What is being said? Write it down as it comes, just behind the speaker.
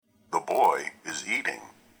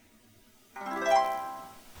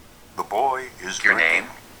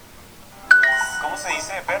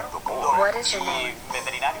is your name?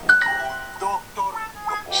 Veterinario. Doctor.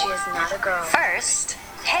 She is not a girl. First,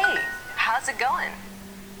 hey, how's it going?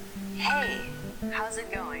 Hey, how's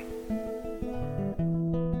it going?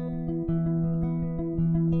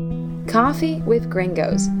 Coffee with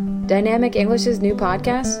Gringos, Dynamic English's new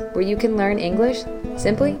podcast where you can learn English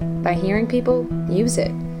simply by hearing people use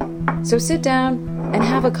it. So sit down and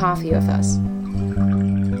have a coffee with us.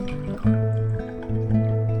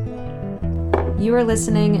 You are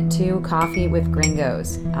listening to Coffee with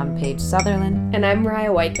Gringos. I'm Paige Sutherland. And I'm Mariah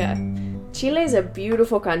Waika. Chile is a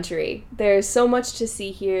beautiful country. There's so much to see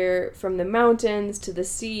here, from the mountains to the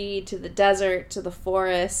sea to the desert to the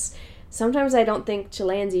forests. Sometimes I don't think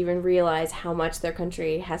Chileans even realize how much their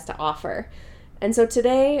country has to offer. And so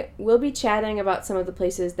today we'll be chatting about some of the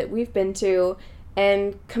places that we've been to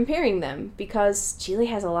and comparing them, because Chile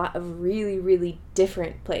has a lot of really, really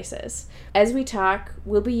different places. As we talk,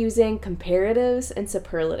 we'll be using comparatives and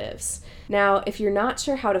superlatives. Now, if you're not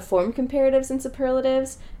sure how to form comparatives and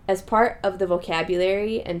superlatives, as part of the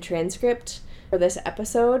vocabulary and transcript for this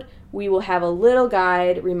episode, we will have a little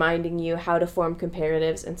guide reminding you how to form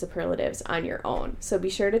comparatives and superlatives on your own. So be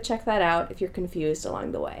sure to check that out if you're confused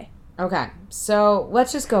along the way. Okay, so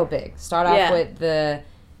let's just go big. Start off with the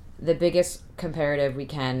biggest comparative we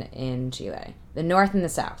can in Chile. The north and the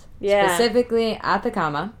south. Yeah. Specifically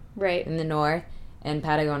Atacama Right. in the north and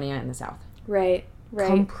Patagonia in the south. Right.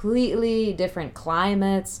 Completely different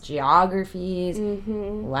climates, geographies,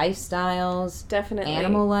 Mm-hmm. lifestyles, Definitely.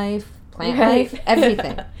 animal life, plant Right. life,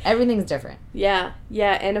 everything. Everything's different. Yeah,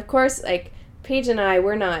 and of course, like, Paige and I,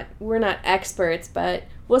 we're not experts, but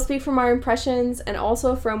we'll speak from our impressions and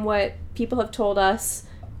also from what people have told us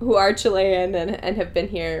who are Chilean and have been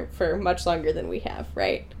here for much longer than we have,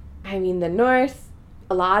 right? I mean, the north,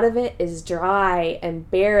 a lot of it is dry and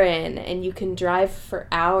barren, and you can drive for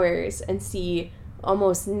hours and see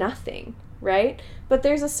almost nothing, right? But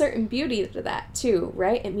there's a certain beauty to that too,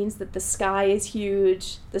 right? It means that the sky is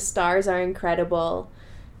huge, the stars are incredible.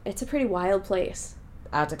 It's a pretty wild place.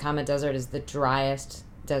 Atacama Desert is the driest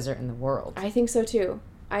desert in the world. I think so too.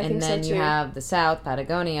 And then you have the south,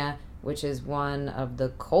 Patagonia, which is one of the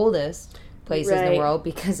coldest places in the world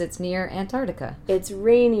because it's near Antarctica. It's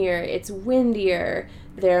rainier, it's windier,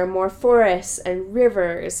 there are more forests and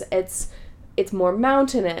rivers, it's more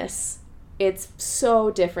mountainous. It's so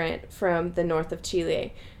different from the north of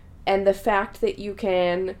Chile. And the fact that you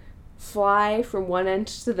can fly from one end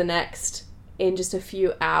to the next in just a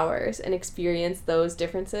few hours and experience those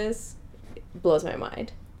differences blows my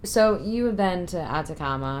mind. So you have been to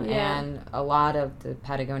Atacama and a lot of the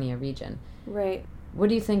Patagonia region. Right. What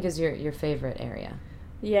do you think is your favorite area?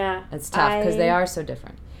 Yeah. It's tough because they are so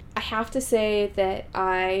different. I have to say that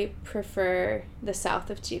I prefer the south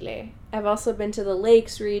of Chile. I've also been to the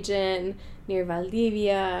lakes region near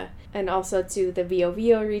Valdivia and also to the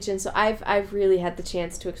Biobío region. So I've really had the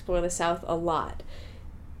chance to explore the south a lot.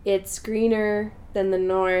 It's greener than the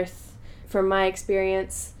north. From my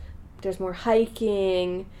experience, there's more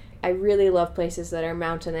hiking. I really love places that are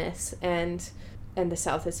mountainous, and the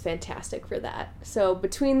south is fantastic for that. So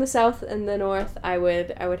between the south and the north, I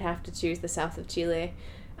would have to choose the south of Chile.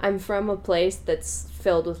 I'm from a place that's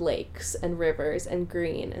filled with lakes and rivers and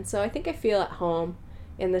green, and so I think I feel at home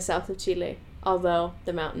in the south of Chile, although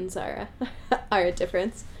the mountains are a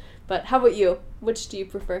difference. But how about you? Which do you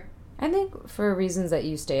prefer? I think for reasons that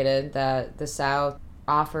you stated, that the south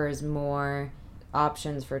offers more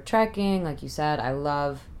options for trekking. Like you said, I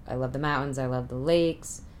love the mountains, I love the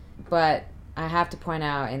lakes, but I have to point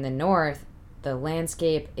out in the north, the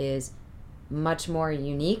landscape is much more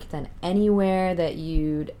unique than anywhere that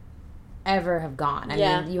you'd ever have gone. I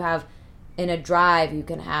mean, you have, in a drive, you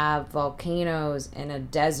can have volcanoes in a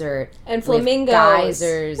desert. And flamingos. With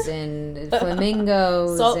geysers and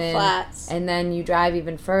flamingos. Salt flats. And then you drive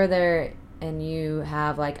even further and you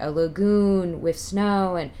have like a lagoon with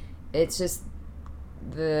snow, and it's just,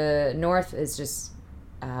 the north is just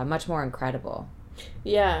much more incredible.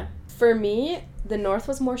 Yeah. For me, the north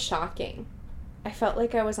was more shocking. I felt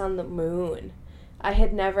like I was on the moon. I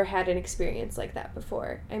had never had an experience like that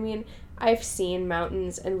before. I mean, I've seen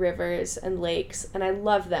mountains and rivers and lakes, and I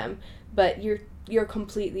love them, but you're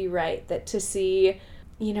completely right that to see,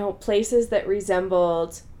 places that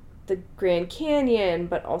resembled the Grand Canyon,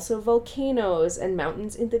 but also volcanoes and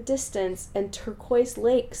mountains in the distance and turquoise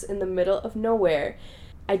lakes in the middle of nowhere,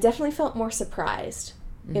 I definitely felt more surprised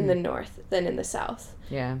in the north than in the south.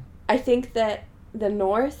 Yeah. I think that the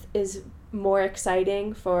north is more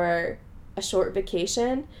exciting for a short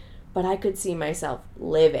vacation, but I could see myself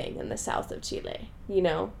living in the south of Chile.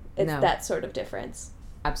 It's that sort of difference.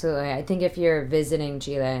 Absolutely. I think if you're visiting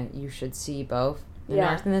Chile, you should see both. the Yeah.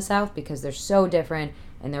 north and the south, because they're so different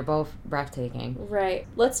and they're both breathtaking. Right.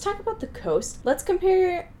 Let's talk about the coast. Let's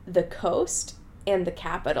compare the coast and the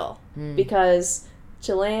capital. Because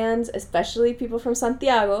Chileans, especially people from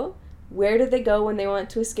Santiago, where do they go when they want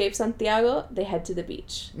to escape Santiago? They head to the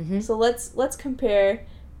beach. So let's compare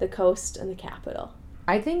the coast and the capital.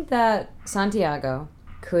 I think that Santiago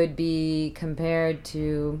could be compared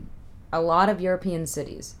to a lot of European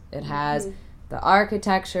cities. It has the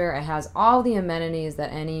architecture, it has all the amenities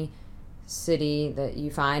that any city that you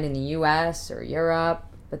find in the US or Europe,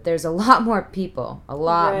 but there's a lot more people, a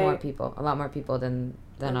lot more people than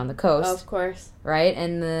on the coast. Of course. Right?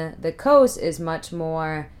 And the coast is much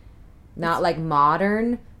more not like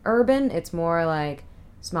modern urban, it's more like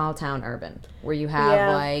small town urban, where you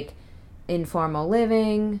have like informal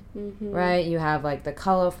living, right? You have like the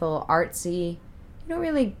colorful, artsy. You don't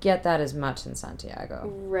really get that as much in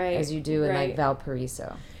Santiago, right? As you do in like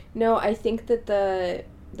Valparaiso. No, I think that the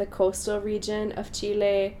coastal region of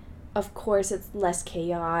Chile, of course, it's less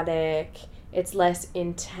chaotic. It's less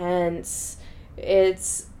intense.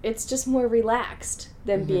 It's just more relaxed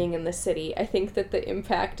than being in the city. I think that the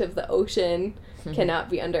impact of the ocean cannot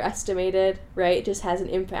be underestimated, right? It just has an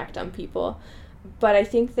impact on people. But I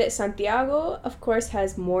think that Santiago, of course,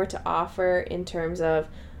 has more to offer in terms of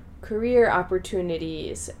career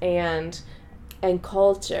opportunities and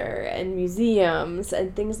culture and museums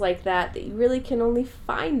and things like that you really can only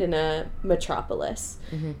find in a metropolis.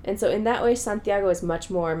 And so in that way, Santiago is much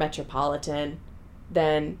more metropolitan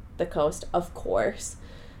than the coast, of course.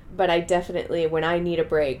 But I definitely, when I need a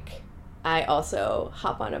break, I also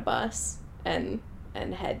hop on a bus and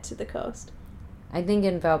head to the coast. I think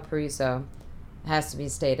in Valparaiso, it has to be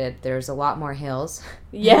stated, there's a lot more hills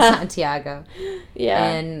in Santiago. Yeah.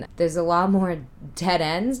 And there's a lot more dead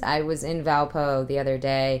ends. I was in Valpo the other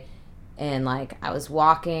day, and like I was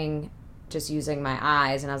walking just using my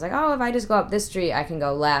eyes, and I was like, oh, if I just go up this street, I can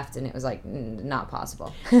go left, and it was like not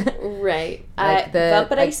possible. Right. Like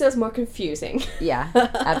Valparaiso is more confusing. Yeah,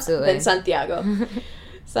 absolutely. than Santiago.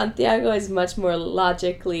 Santiago is much more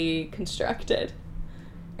logically constructed.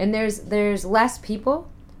 And there's less people,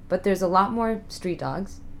 but there's a lot more street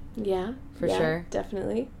dogs. Yeah. For sure.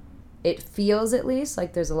 Definitely. It feels at least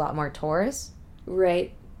like there's a lot more tourists.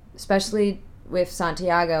 Right. Especially with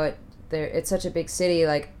Santiago, it's such a big city.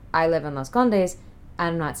 Like, I live in Los Condes,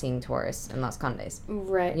 I'm not seeing tourists in Los Condes.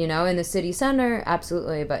 Right. You know, in the city center,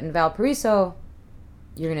 absolutely. But in Valparaiso,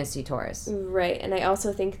 you're going to see tourists. Right. And I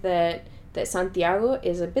also think that Santiago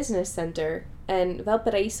is a business center. And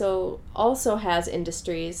Valparaiso also has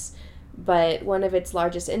industries, but one of its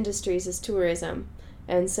largest industries is tourism.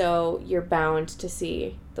 And so you're bound to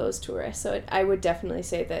see those tourists. So I would definitely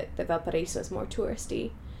say that Valparaiso is more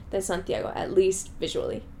touristy than Santiago, at least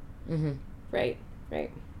visually. Right.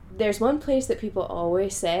 There's one place that people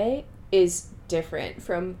always say is different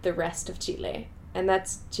from the rest of Chile, and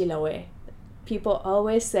that's Chiloé. People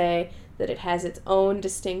always say that it has its own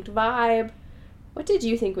distinct vibe. What did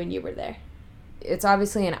you think when you were there? It's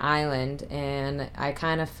obviously an island, and I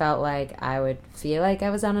kind of felt like I would feel like I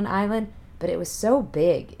was on an island, but it was so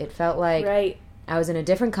big. It felt like I was in a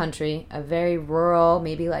different country, a very rural,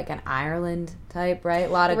 maybe like an Ireland type, right?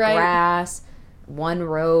 A lot of grass, one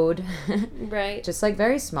road. Right. Just like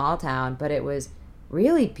very small town, but it was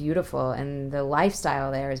really beautiful, and the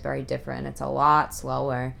lifestyle there is very different. It's a lot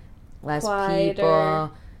slower, less Quieter.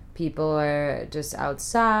 People are just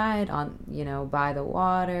outside on, by the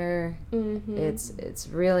water. It's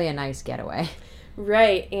really a nice getaway.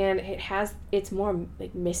 Right, and it's more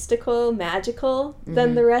like mystical, magical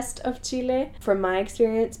than the rest of Chile, from my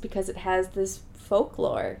experience, because it has this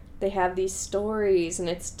folklore. They have these stories, and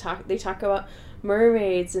they talk about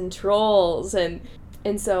mermaids and trolls, and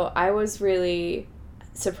so I was really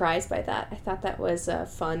surprised by that. I thought that was a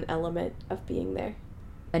fun element of being there.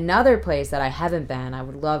 Another place that I haven't been, I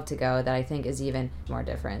would love to go, that I think is even more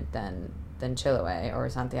different than Chiloé or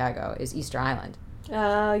Santiago, is Easter Island.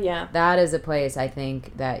 Oh, yeah. That is a place I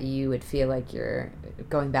think that you would feel like you're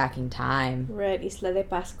going back in time. Right, Isla de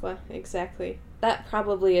Pascua, exactly. That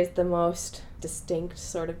probably is the most distinct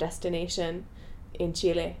sort of destination in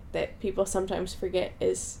Chile that people sometimes forget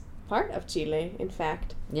is part of Chile, in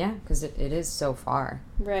fact. Yeah, because it is so far.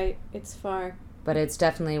 Right, it's far. But it's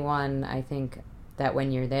definitely one, I think, that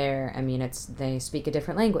when you're there, I mean, they speak a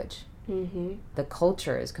different language. The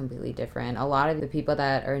culture is completely different. A lot of the people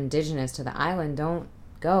that are indigenous to the island don't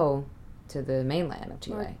go to the mainland of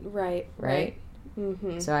Chile. Right.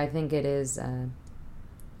 So I think it is a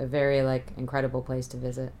very incredible place to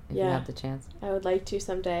visit if you have the chance. I would like to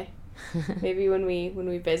someday. Maybe when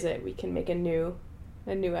we visit, we can make a new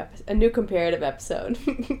a new comparative episode.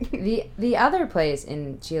 The other place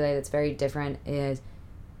in Chile that's very different is,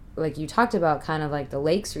 like you talked about, kind of like the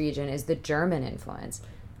lakes region, is the German influence.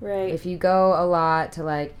 Right. If you go a lot to,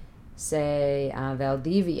 like, say,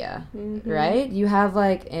 Valdivia, right? You have,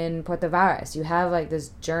 like, in Puerto Varas, you have, like, this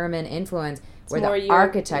German influence where the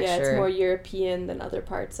architecture... Yeah, it's more European than other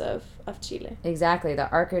parts of Chile. Exactly. The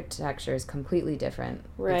architecture is completely different.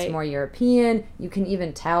 Right. It's more European. You can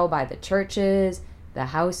even tell by the churches, the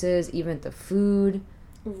houses, even the food.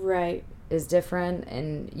 Right. Is different,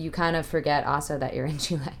 and you kind of forget also that you're in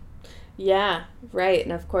Chile. Yeah, right.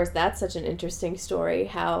 And of course, that's such an interesting story,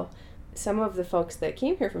 how some of the folks that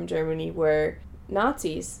came here from Germany were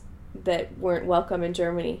Nazis that weren't welcome in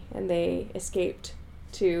Germany, and they escaped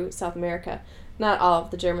to South America. Not all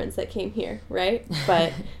of the Germans that came here, right?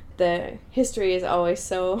 But the history is always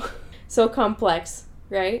so complex,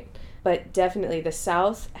 right? But definitely the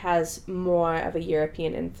South has more of a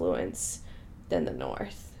European influence than the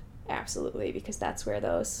North. Absolutely, because that's where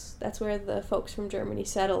the folks from Germany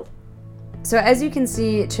settled. So as you can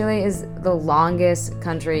see, Chile is the longest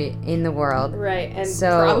country in the world. Right, and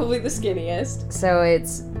probably the skinniest. So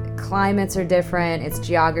its climates are different, its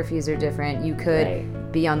geographies are different. You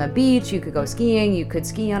could be on the beach, you could go skiing, you could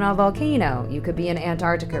ski on a volcano, you could be in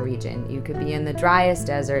Antarctica region, you could be in the driest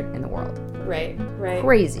desert in the world. Right.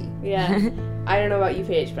 Crazy. Yeah. I don't know about you,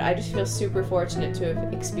 Paige, but I just feel super fortunate to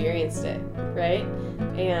have experienced it, right?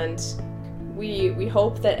 And we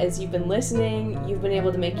hope that as you've been listening, you've been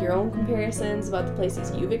able to make your own comparisons about the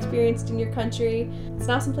places you've experienced in your country. It's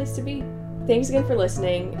an awesome place to be. Thanks again for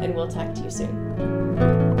listening, and we'll talk to you soon.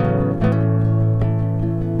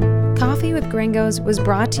 Coffee with Gringos was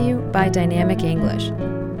brought to you by Dynamic English,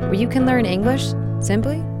 where you can learn English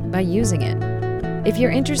simply by using it. If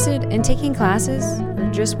you're interested in taking classes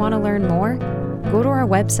or just want to learn more, go to our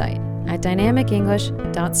website at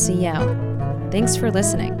dynamicenglish.cl. Thanks for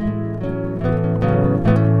listening.